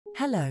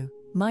Hello,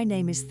 my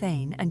name is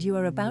Thane and you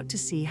are about to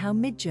see how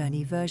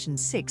Midjourney version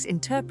 6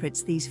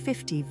 interprets these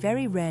 50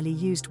 very rarely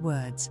used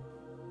words.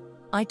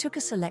 I took a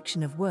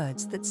selection of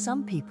words that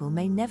some people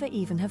may never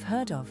even have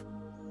heard of.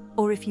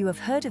 Or if you have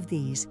heard of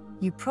these,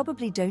 you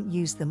probably don't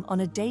use them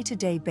on a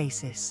day-to-day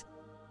basis.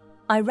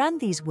 I ran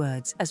these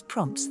words as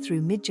prompts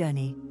through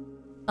Midjourney.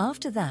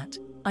 After that,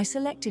 I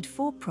selected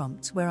 4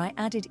 prompts where I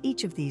added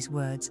each of these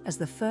words as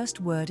the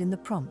first word in the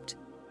prompt.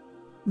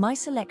 My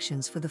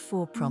selections for the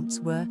 4 prompts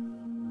were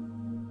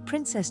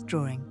Princess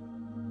Drawing.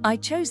 I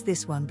chose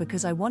this one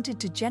because I wanted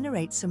to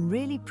generate some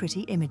really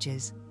pretty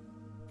images.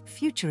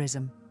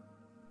 Futurism.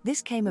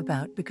 This came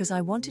about because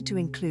I wanted to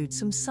include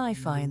some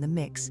sci-fi in the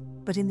mix,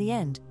 but in the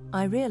end,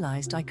 I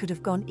realized I could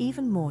have gone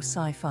even more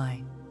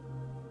sci-fi.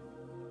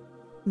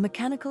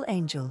 Mechanical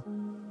Angel.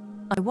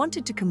 I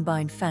wanted to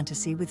combine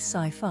fantasy with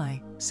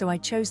sci-fi, so I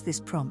chose this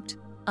prompt.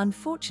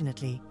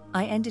 Unfortunately,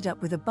 I ended up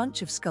with a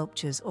bunch of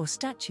sculptures or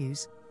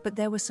statues, but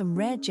there were some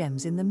rare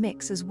gems in the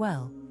mix as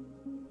well.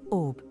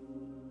 Orb.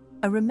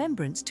 A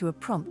remembrance to a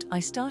prompt I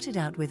started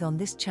out with on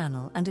this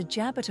channel and a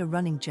jab at a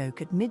running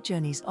joke at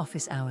Midjourney's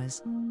office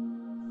hours.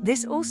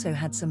 This also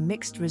had some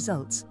mixed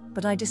results,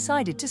 but I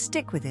decided to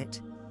stick with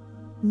it.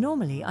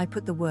 Normally I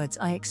put the words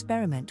I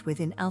experiment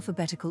with in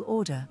alphabetical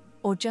order,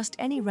 or just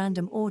any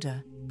random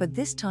order, but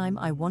this time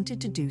I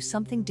wanted to do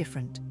something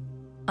different.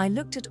 I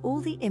looked at all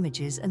the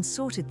images and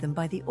sorted them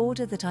by the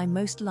order that I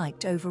most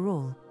liked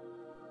overall.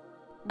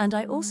 And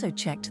I also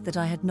checked that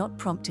I had not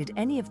prompted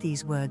any of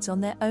these words on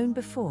their own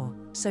before,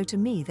 so to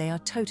me they are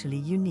totally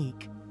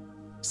unique.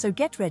 So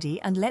get ready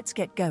and let's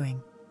get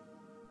going.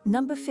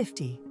 Number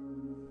 50.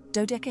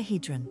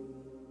 Dodecahedron.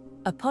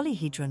 A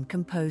polyhedron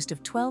composed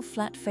of 12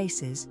 flat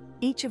faces,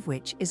 each of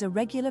which is a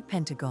regular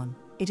pentagon.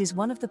 It is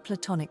one of the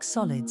Platonic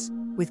solids,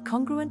 with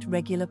congruent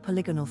regular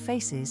polygonal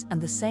faces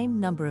and the same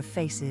number of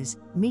faces,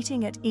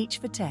 meeting at each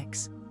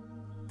vertex.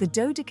 The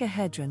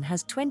dodecahedron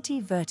has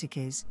 20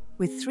 vertices,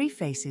 with 3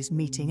 faces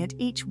meeting at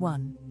each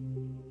one.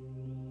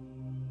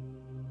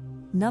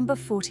 Number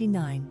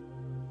 49.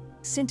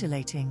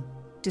 Scintillating.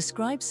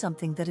 Describes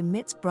something that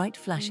emits bright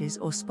flashes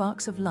or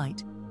sparks of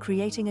light,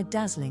 creating a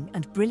dazzling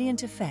and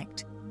brilliant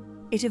effect.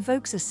 It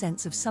evokes a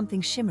sense of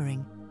something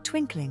shimmering,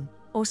 twinkling,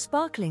 or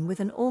sparkling with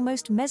an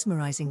almost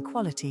mesmerizing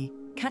quality,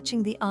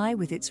 catching the eye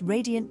with its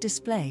radiant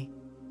display.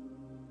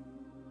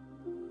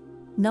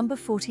 Number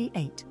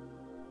 48.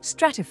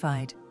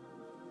 Stratified.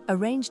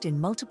 Arranged in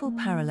multiple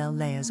parallel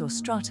layers or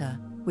strata,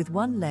 with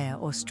one layer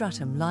or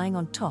stratum lying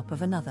on top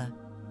of another.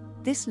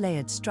 This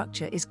layered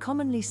structure is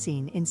commonly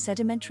seen in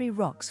sedimentary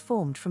rocks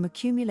formed from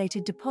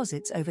accumulated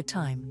deposits over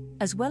time,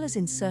 as well as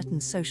in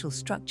certain social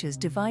structures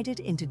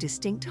divided into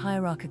distinct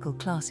hierarchical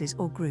classes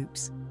or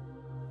groups.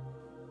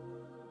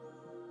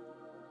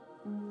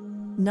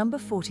 Number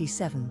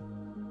 47.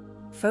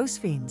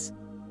 Phosphenes.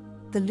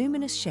 The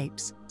luminous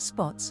shapes,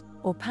 spots,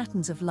 or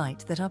patterns of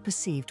light that are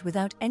perceived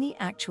without any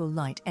actual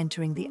light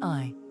entering the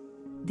eye.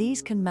 These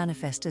can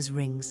manifest as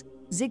rings,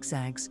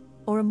 zigzags,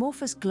 or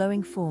amorphous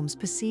glowing forms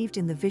perceived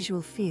in the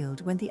visual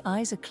field when the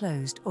eyes are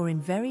closed or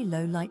in very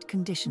low light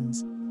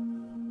conditions.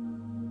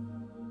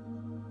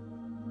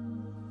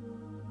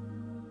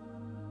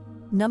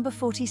 Number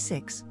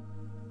 46.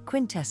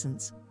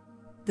 Quintessence.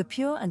 The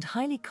pure and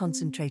highly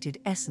concentrated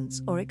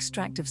essence or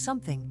extract of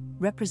something,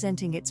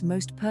 representing its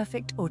most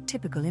perfect or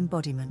typical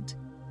embodiment.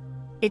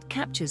 It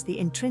captures the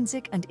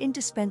intrinsic and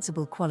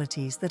indispensable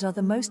qualities that are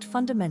the most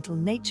fundamental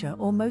nature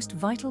or most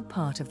vital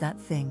part of that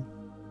thing.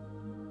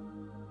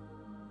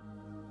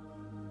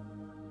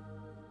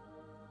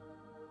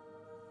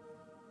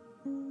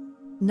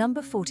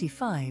 Number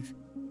 45.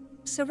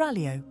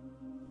 Seraglio.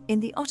 In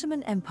the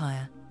Ottoman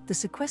Empire, the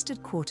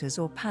sequestered quarters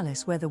or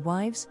palace where the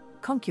wives,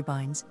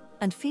 concubines,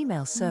 and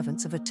female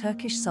servants of a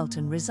Turkish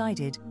sultan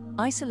resided,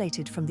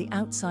 isolated from the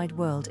outside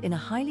world in a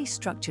highly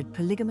structured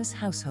polygamous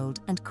household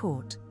and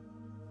court.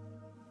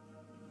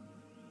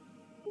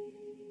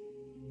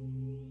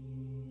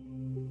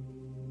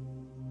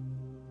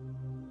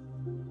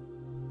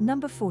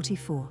 Number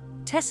 44.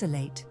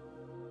 Tessellate.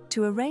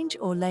 To arrange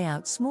or lay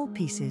out small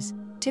pieces,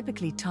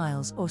 typically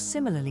tiles or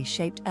similarly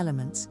shaped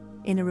elements,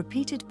 in a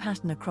repeated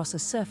pattern across a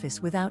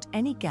surface without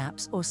any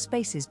gaps or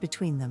spaces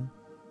between them.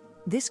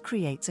 This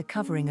creates a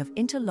covering of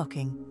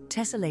interlocking,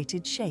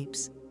 tessellated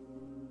shapes.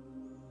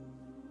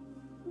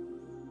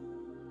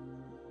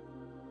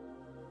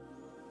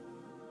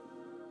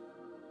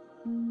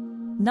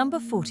 Number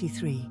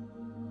 43.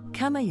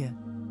 Camaïeu.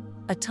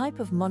 A type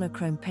of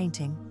monochrome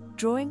painting,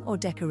 drawing or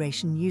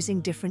decoration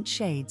using different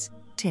shades,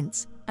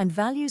 tints, and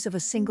values of a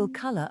single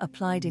color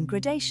applied in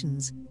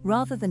gradations,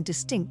 rather than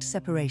distinct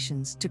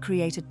separations to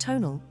create a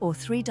tonal or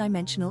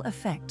 3-dimensional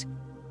effect.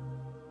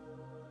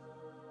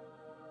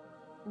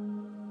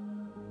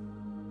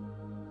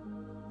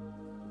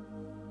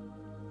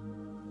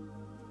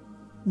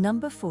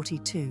 Number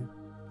 42.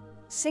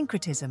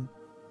 Syncretism.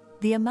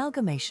 The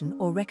amalgamation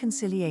or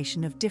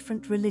reconciliation of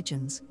different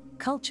religions,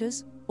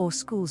 cultures, or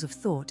schools of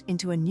thought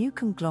into a new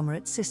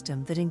conglomerate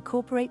system that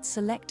incorporates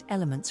select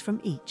elements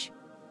from each.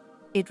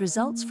 It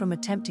results from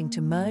attempting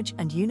to merge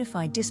and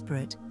unify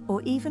disparate,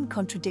 or even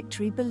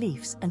contradictory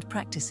beliefs and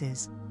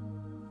practices.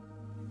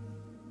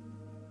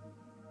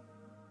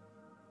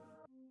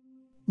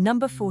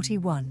 Number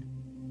 41.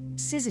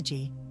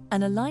 Syzygy,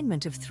 an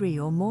alignment of 3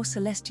 or more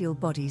celestial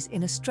bodies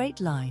in a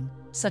straight line,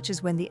 such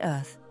as when the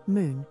Earth,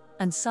 Moon,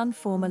 and Sun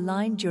form a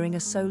line during a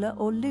solar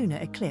or lunar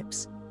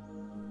eclipse.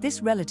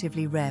 This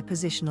relatively rare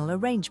positional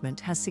arrangement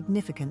has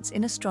significance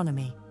in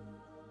astronomy.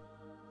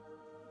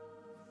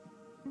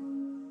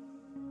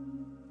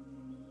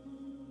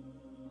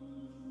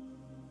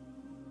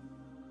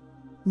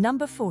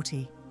 Number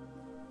 40.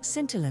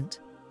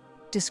 Scintillant.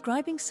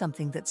 Describing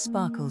something that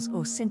sparkles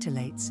or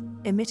scintillates,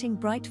 emitting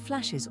bright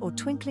flashes or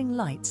twinkling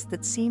lights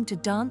that seem to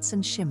dance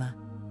and shimmer.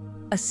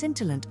 A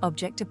scintillant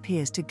object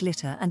appears to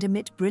glitter and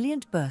emit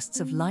brilliant bursts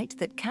of light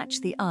that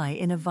catch the eye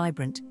in a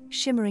vibrant,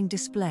 shimmering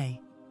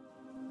display.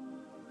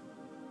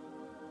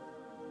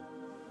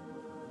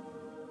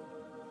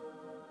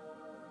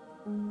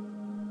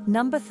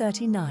 Number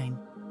 39.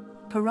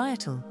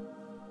 Parietal.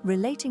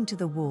 Relating to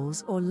the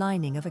walls or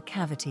lining of a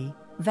cavity,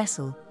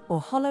 vessel,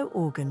 or hollow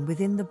organ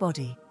within the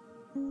body.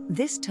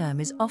 This term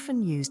is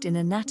often used in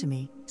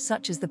anatomy,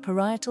 such as the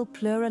parietal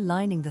pleura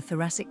lining the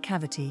thoracic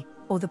cavity,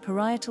 or the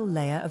parietal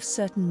layer of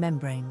certain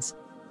membranes.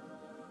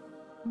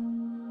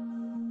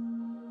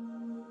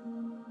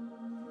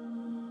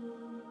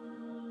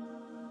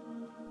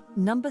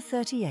 Number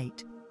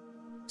 38.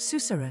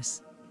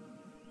 Susurrous.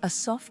 A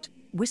soft,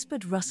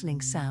 whispered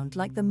rustling sound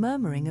like the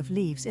murmuring of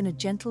leaves in a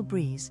gentle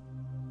breeze.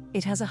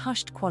 It has a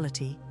hushed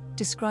quality,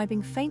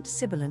 describing faint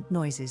sibilant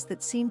noises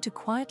that seem to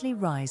quietly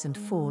rise and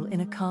fall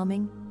in a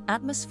calming,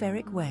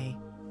 atmospheric way.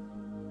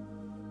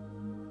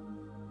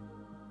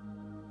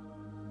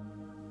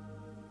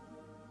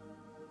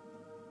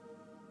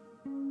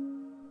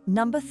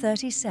 Number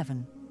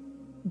 37.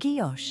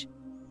 Guilloche.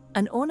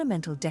 An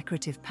ornamental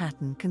decorative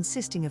pattern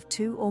consisting of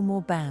 2 or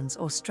more bands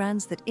or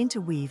strands that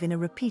interweave in a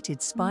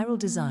repeated spiral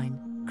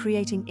design,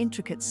 creating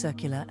intricate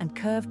circular and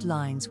curved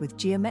lines with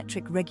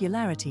geometric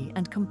regularity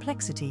and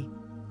complexity.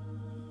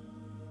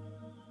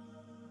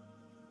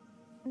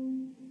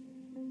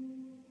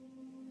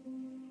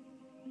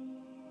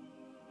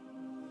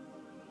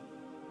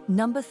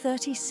 Number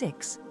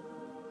 36.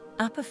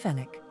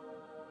 Apophenic.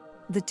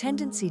 The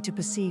tendency to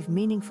perceive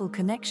meaningful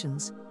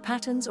connections,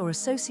 patterns or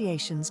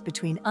associations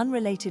between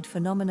unrelated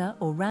phenomena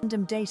or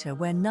random data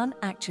where none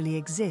actually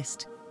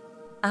exist.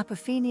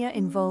 Apophenia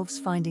involves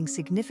finding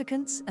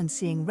significance and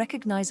seeing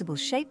recognizable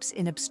shapes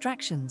in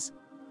abstractions.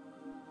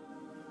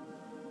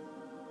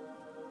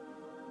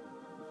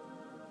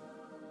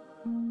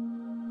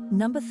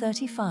 Number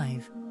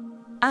 35.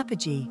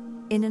 Apogee.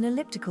 In an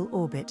elliptical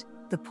orbit,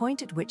 the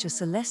point at which a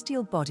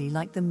celestial body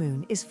like the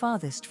Moon is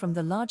farthest from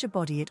the larger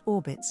body it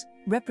orbits,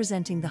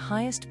 representing the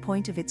highest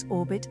point of its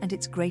orbit and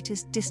its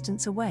greatest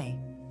distance away.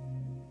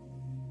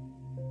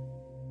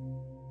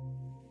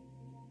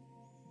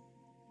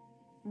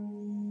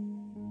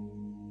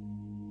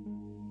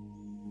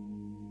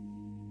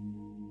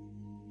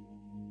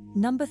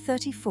 Number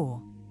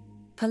 34.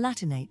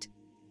 Palatinate.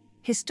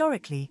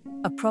 Historically,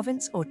 a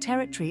province or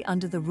territory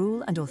under the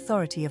rule and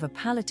authority of a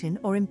Palatine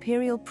or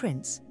imperial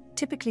prince,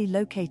 typically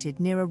located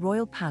near a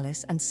royal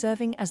palace and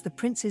serving as the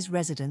prince's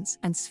residence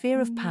and sphere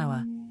of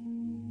power.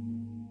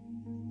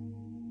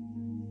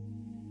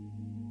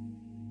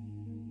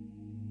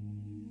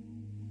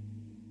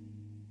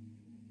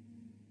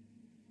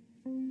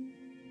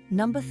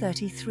 Number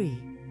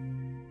 33.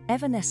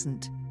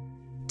 Evanescent.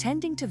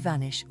 Tending to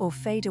vanish or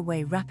fade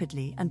away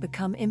rapidly and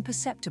become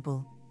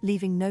imperceptible,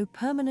 leaving no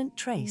permanent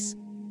trace.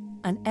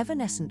 An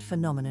evanescent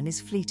phenomenon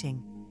is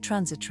fleeting,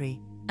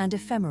 transitory, and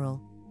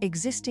ephemeral,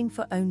 existing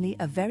for only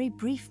a very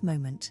brief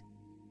moment.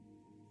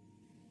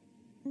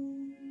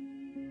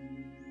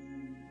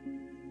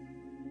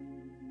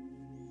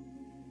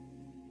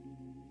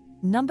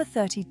 Number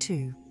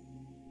 32.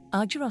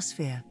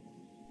 Argyrosphere.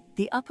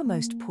 The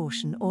uppermost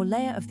portion or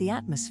layer of the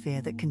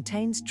atmosphere that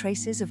contains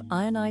traces of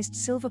ionized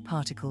silver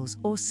particles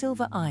or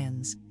silver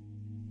ions.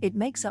 It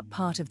makes up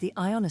part of the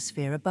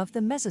ionosphere above the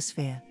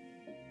mesosphere.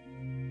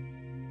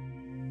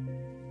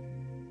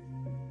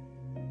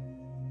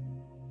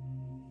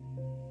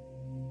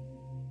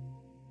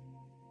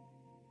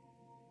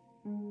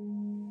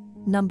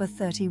 Number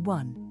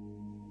 31.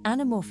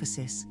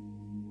 Anamorphosis.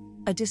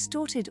 A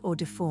distorted or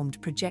deformed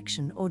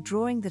projection or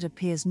drawing that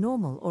appears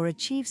normal or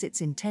achieves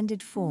its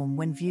intended form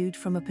when viewed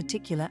from a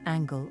particular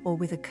angle or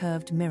with a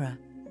curved mirror.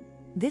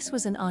 This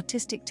was an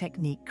artistic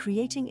technique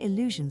creating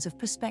illusions of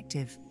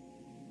perspective.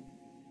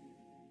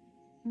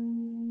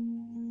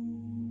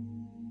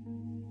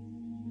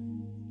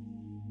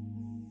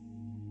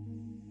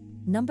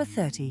 Number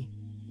 30.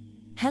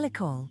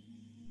 Helical.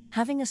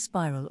 Having a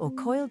spiral or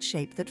coiled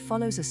shape that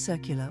follows a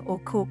circular or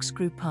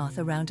corkscrew path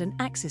around an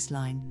axis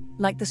line,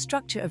 like the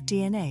structure of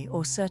DNA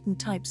or certain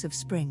types of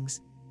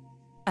springs.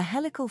 A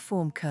helical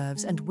form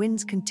curves and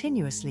winds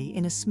continuously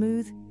in a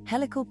smooth,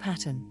 helical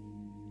pattern.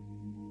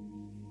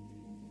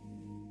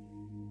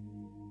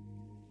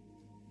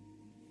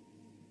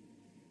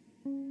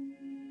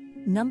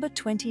 Number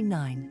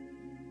 29.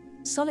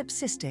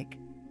 Solipsistic,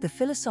 the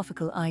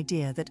philosophical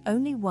idea that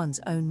only one's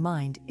own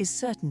mind is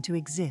certain to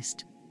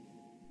exist.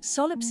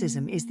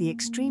 Solipsism is the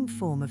extreme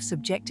form of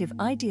subjective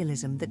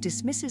idealism that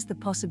dismisses the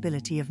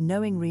possibility of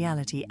knowing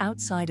reality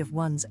outside of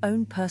one's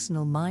own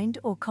personal mind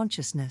or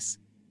consciousness.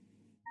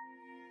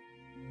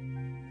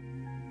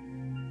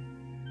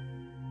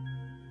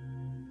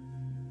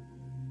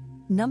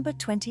 Number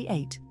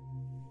 28.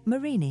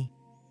 Murrini.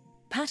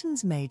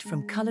 Patterns made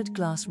from colored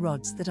glass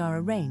rods that are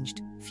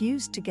arranged,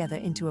 fused together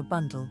into a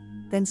bundle,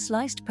 then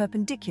sliced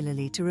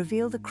perpendicularly to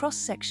reveal the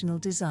cross-sectional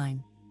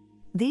design.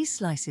 These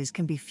slices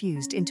can be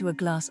fused into a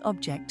glass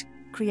object,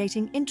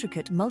 creating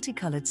intricate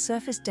multicolored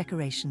surface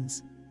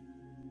decorations.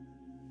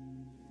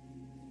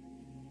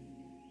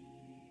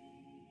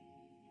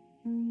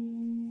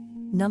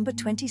 Number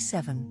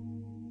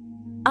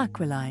 27.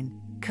 Aquiline,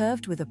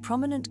 curved with a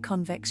prominent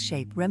convex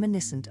shape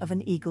reminiscent of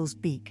an eagle's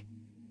beak.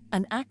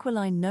 An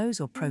aquiline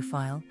nose or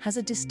profile has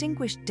a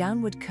distinguished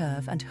downward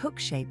curve and hook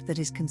shape that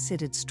is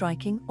considered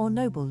striking or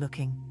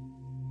noble-looking.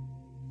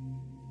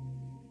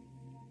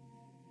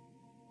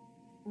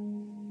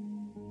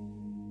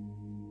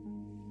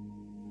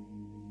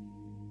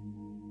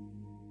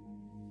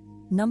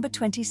 Number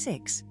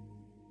 26.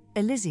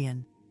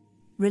 Elysian.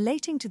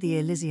 Relating to the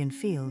Elysian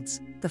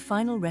fields, the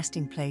final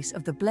resting place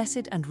of the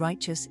blessed and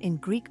righteous in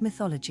Greek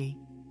mythology.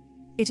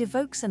 It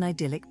evokes an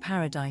idyllic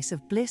paradise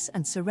of bliss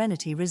and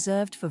serenity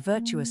reserved for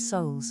virtuous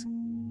souls.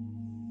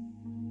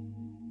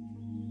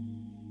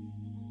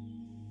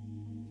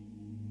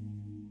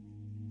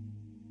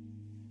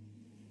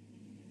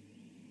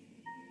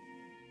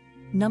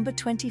 Number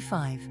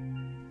 25.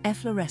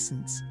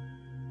 Efflorescence.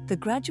 The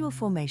gradual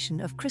formation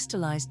of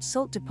crystallized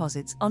salt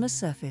deposits on a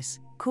surface,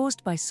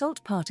 caused by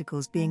salt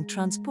particles being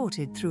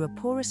transported through a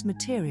porous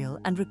material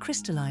and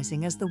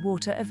recrystallizing as the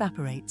water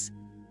evaporates.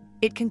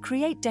 It can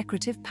create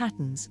decorative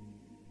patterns.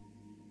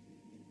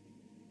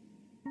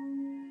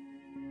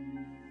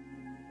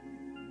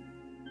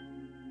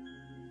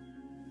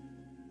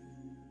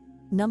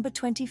 Number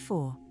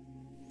 24.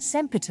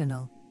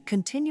 Sempiternal,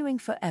 continuing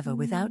forever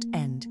without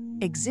end,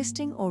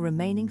 existing or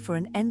remaining for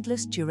an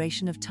endless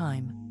duration of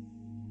time.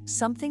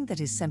 Something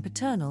that is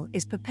sempiternal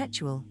is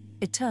perpetual,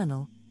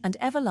 eternal, and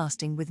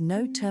everlasting with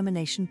no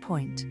termination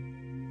point.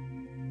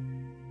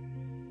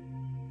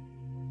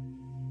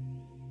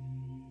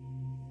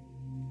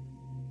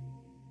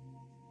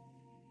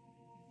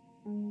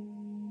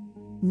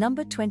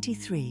 Number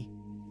 23.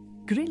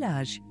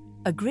 Grillage,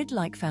 a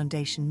grid-like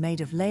foundation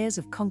made of layers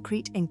of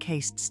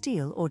concrete-encased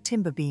steel or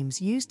timber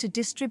beams used to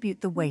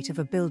distribute the weight of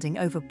a building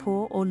over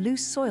poor or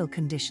loose soil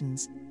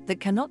conditions that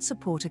cannot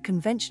support a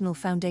conventional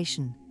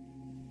foundation.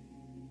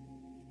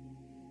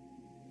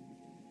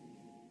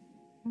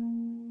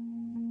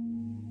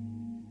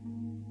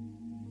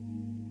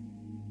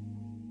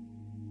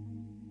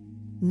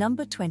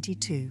 Number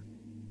 22.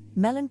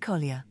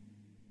 Melancholia.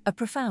 A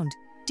profound,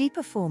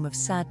 deeper form of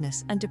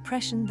sadness and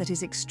depression that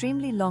is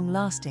extremely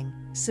long-lasting,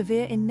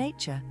 severe in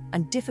nature,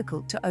 and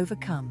difficult to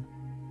overcome.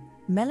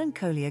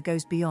 Melancholia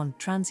goes beyond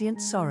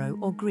transient sorrow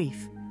or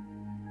grief.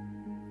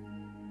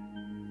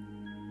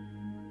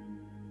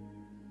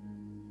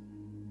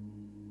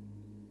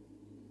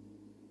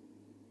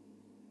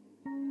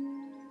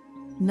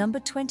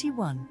 Number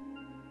 21.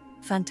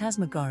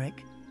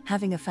 Phantasmagoric,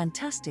 having a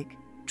fantastic,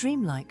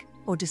 dreamlike,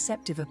 or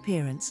deceptive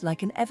appearance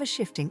like an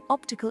ever-shifting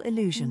optical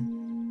illusion.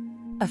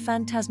 A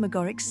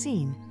phantasmagoric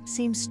scene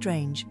seems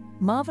strange,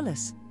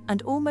 marvelous,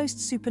 and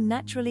almost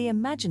supernaturally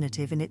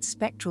imaginative in its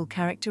spectral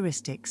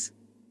characteristics.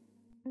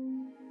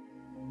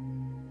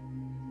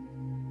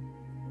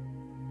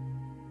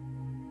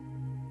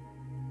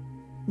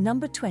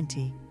 Number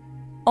 20.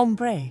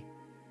 Ombré.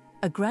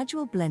 A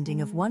gradual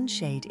blending of one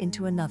shade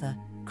into another,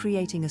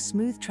 creating a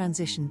smooth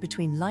transition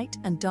between light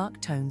and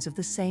dark tones of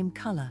the same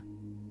color.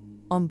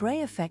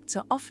 Ombré effects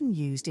are often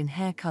used in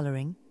hair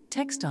coloring,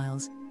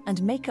 textiles,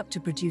 and makeup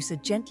to produce a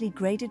gently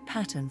graded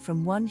pattern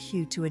from one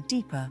hue to a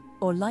deeper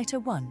or lighter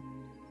one.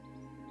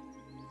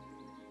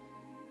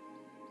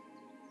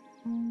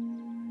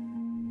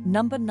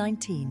 Number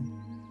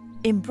 19.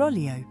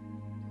 Imbroglio.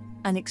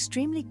 An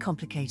extremely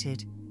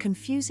complicated,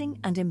 confusing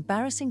and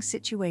embarrassing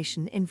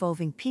situation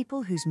involving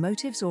people whose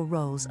motives or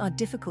roles are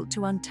difficult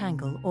to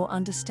untangle or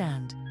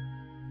understand.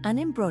 An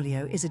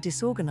imbroglio is a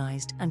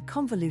disorganized and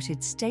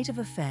convoluted state of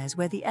affairs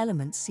where the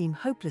elements seem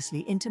hopelessly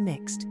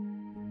intermixed.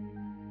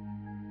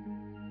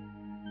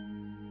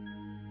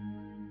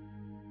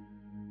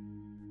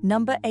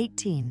 Number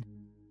 18.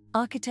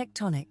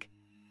 Architectonic.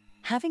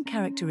 Having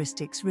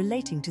characteristics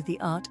relating to the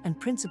art and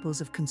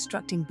principles of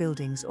constructing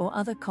buildings or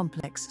other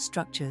complex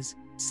structures,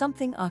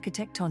 something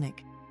architectonic.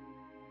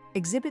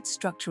 Exhibits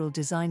structural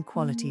design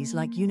qualities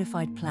like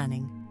unified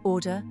planning,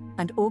 order,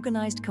 and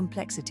organized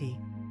complexity.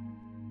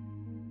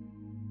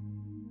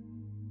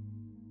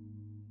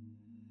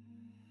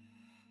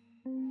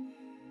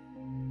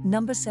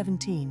 Number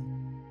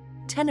 17.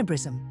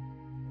 Tenebrism.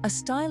 A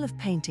style of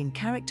painting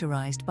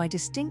characterized by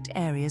distinct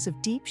areas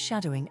of deep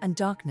shadowing and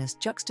darkness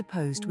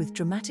juxtaposed with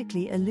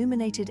dramatically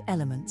illuminated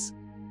elements.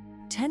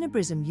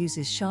 Tenebrism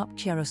uses sharp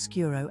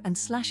chiaroscuro and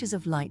slashes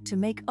of light to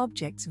make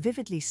objects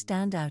vividly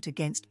stand out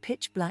against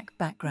pitch-black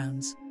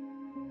backgrounds.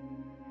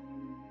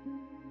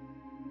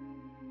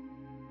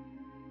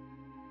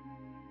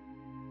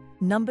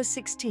 Number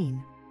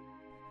 16.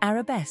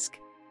 Arabesque.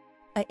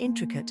 An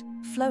intricate,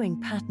 flowing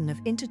pattern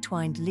of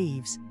intertwined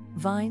leaves,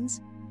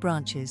 vines,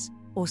 branches,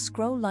 or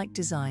scroll-like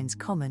designs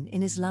common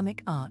in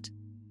Islamic art.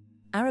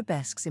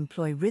 Arabesques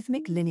employ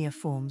rhythmic linear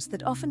forms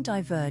that often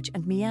diverge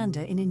and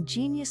meander in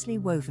ingeniously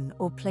woven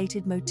or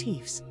plaited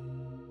motifs.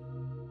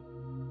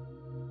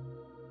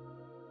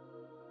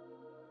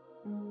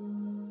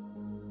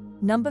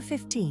 Number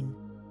 15.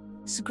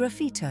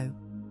 Sgraffito.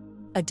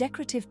 A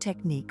decorative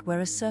technique where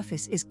a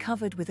surface is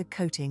covered with a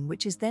coating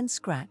which is then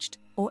scratched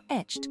or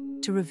etched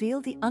to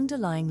reveal the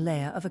underlying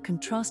layer of a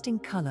contrasting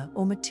color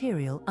or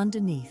material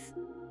underneath.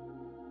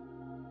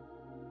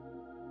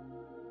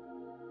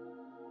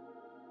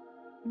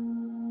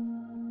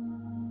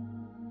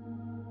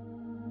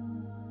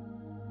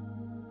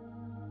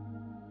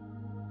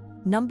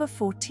 Number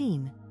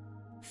 14.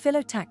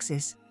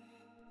 Phyllotaxis.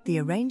 The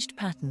arranged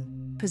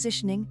pattern,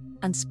 positioning,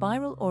 and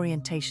spiral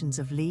orientations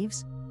of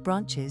leaves,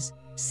 branches,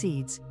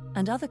 seeds,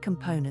 and other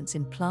components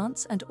in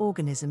plants and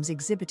organisms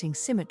exhibiting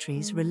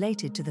symmetries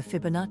related to the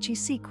Fibonacci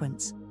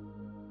sequence.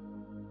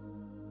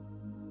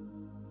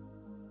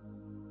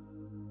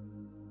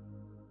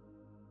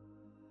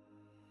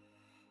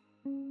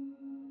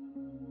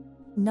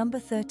 Number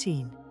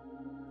 13.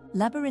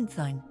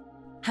 Labyrinthine.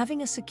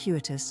 Having a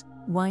circuitous,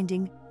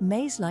 winding,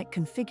 maze-like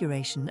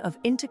configuration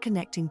of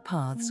interconnecting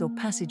paths or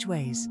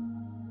passageways.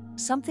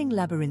 Something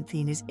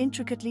labyrinthine is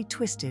intricately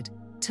twisted,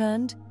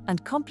 turned,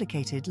 and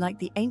complicated like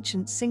the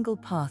ancient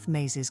single-path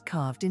mazes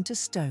carved into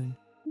stone.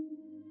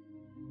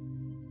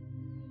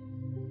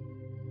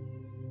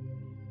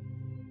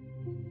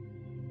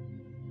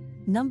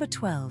 Number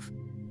 12.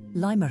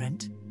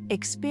 Limerent.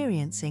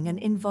 Experiencing an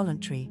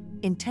involuntary,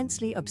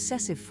 intensely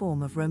obsessive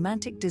form of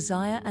romantic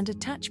desire and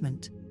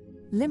attachment.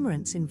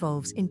 Limerence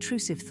involves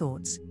intrusive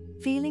thoughts,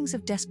 feelings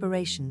of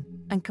desperation,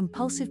 and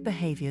compulsive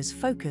behaviors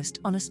focused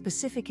on a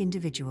specific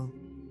individual.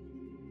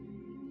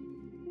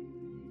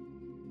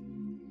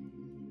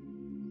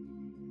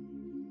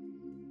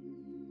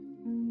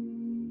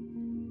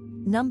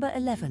 Number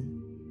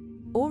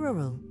 11.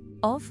 Auroral.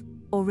 Of,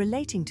 or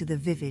relating to the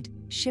vivid,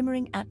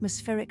 shimmering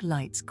atmospheric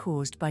lights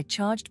caused by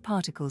charged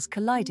particles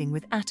colliding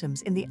with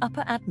atoms in the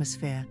upper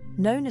atmosphere,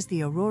 known as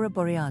the aurora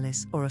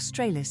borealis or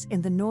australis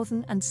in the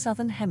northern and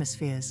southern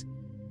hemispheres.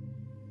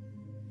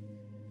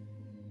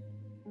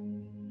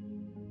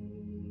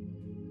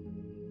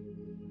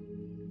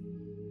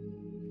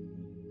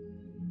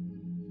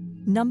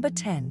 Number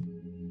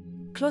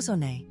 10.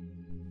 Cloisonné.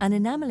 An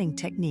enameling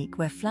technique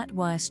where flat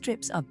wire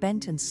strips are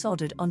bent and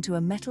soldered onto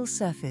a metal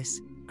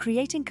surface,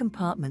 creating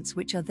compartments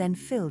which are then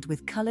filled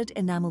with colored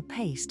enamel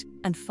paste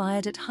and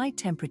fired at high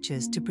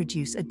temperatures to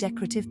produce a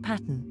decorative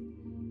pattern.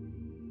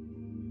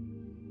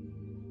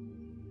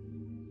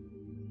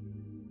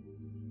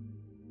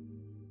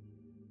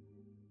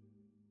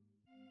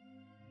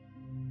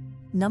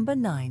 Number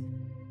 9.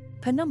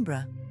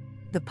 Penumbra.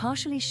 The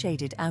partially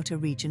shaded outer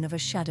region of a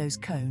shadow's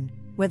cone,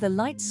 where the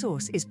light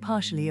source is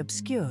partially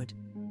obscured.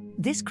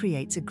 This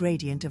creates a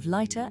gradient of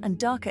lighter and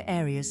darker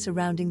areas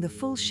surrounding the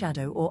full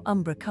shadow or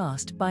umbra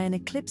cast by an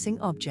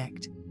eclipsing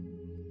object.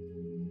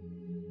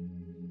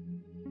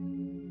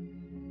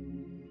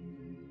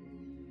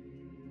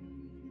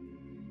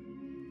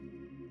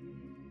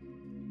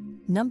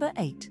 Number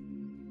 8.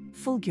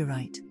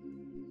 Fulgurite.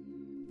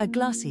 A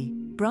glassy,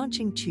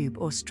 branching tube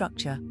or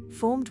structure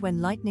formed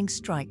when lightning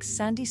strikes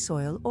sandy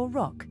soil or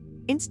rock,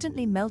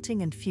 instantly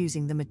melting and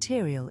fusing the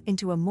material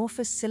into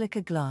amorphous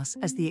silica glass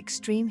as the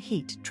extreme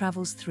heat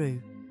travels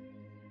through.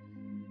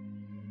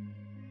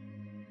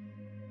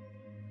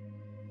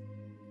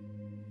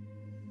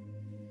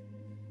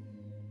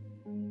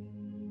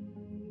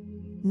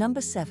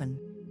 Number 7.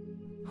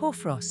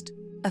 Hoarfrost.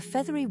 A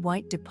feathery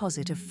white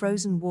deposit of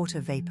frozen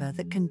water vapor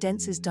that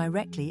condenses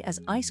directly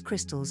as ice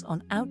crystals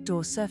on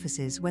outdoor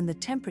surfaces when the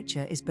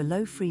temperature is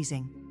below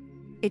freezing.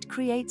 It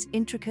creates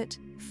intricate,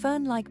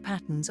 fern-like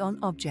patterns on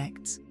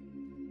objects.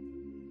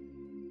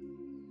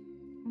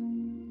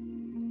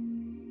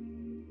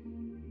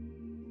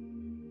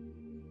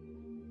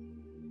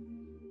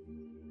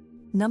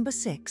 Number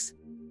 6.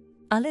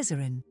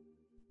 Alizarin.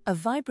 A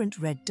vibrant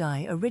red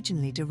dye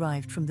originally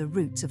derived from the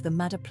roots of the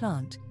madder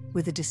plant,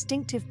 with a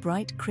distinctive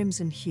bright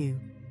crimson hue.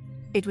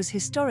 It was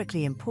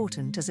historically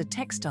important as a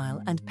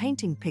textile and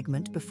painting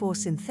pigment before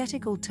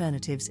synthetic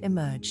alternatives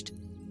emerged.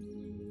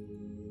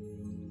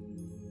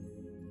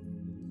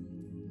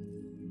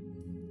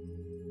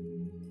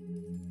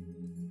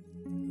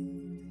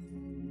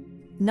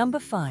 Number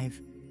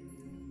 5.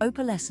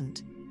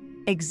 Opalescent.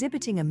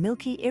 Exhibiting a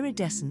milky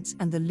iridescence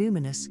and the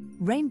luminous,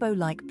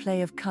 rainbow-like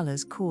play of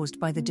colors caused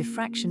by the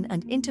diffraction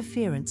and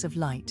interference of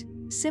light,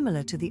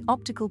 similar to the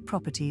optical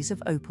properties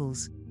of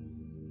opals.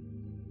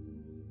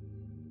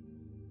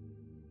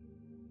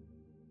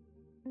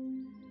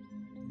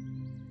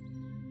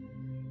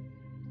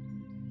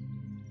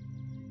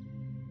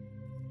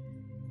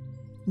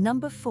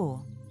 Number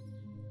 4.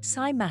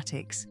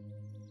 Cymatics.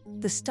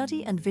 The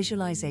study and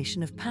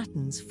visualization of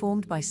patterns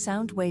formed by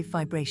sound wave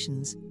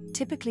vibrations,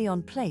 typically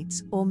on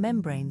plates or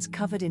membranes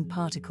covered in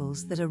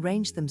particles that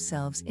arrange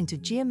themselves into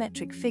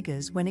geometric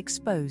figures when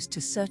exposed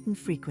to certain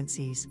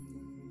frequencies.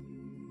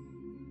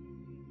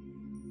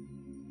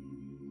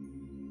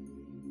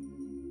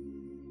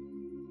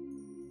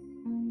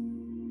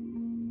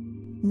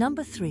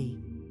 Number 3.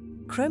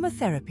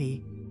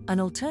 Chromotherapy, an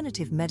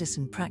alternative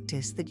medicine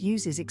practice that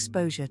uses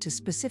exposure to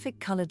specific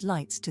colored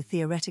lights to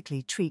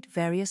theoretically treat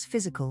various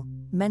physical,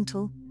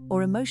 mental,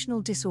 or emotional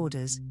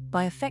disorders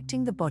by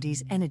affecting the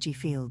body's energy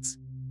fields.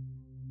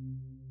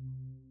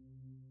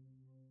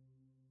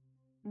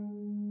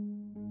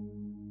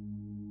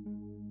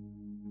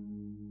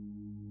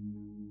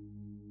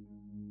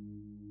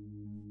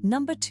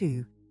 Number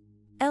 2.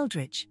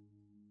 Eldritch.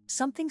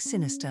 Something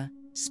sinister,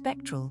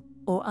 spectral,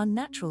 or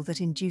unnatural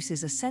that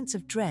induces a sense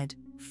of dread,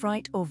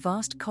 fright, or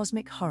vast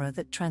cosmic horror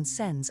that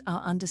transcends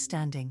our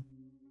understanding.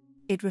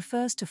 It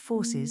refers to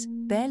forces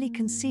barely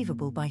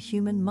conceivable by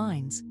human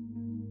minds.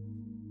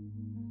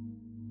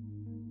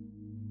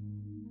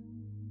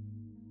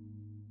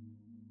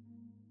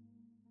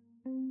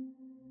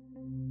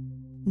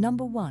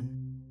 Number 1.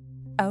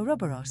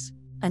 Ouroboros,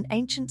 an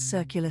ancient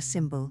circular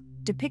symbol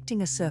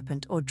depicting a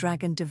serpent or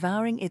dragon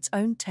devouring its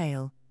own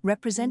tail,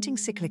 representing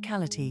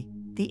cyclicality,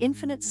 the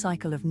infinite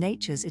cycle of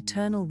nature's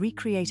eternal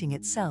recreating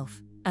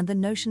itself, and the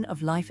notion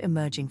of life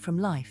emerging from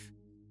life.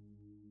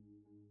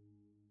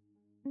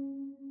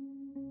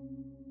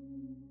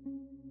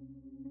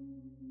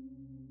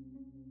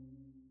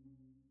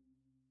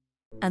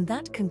 And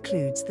that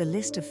concludes the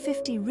list of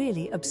 50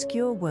 really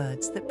obscure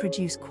words that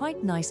produce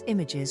quite nice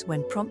images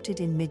when prompted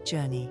in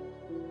Midjourney.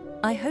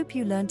 I hope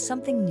you learned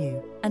something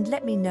new, and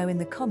let me know in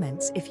the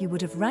comments if you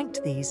would have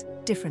ranked these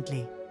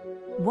differently.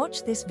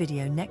 Watch this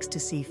video next to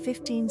see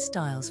 15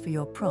 styles for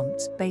your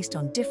prompts based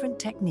on different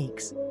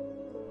techniques.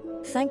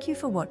 Thank you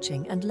for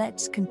watching, and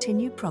let's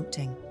continue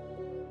prompting.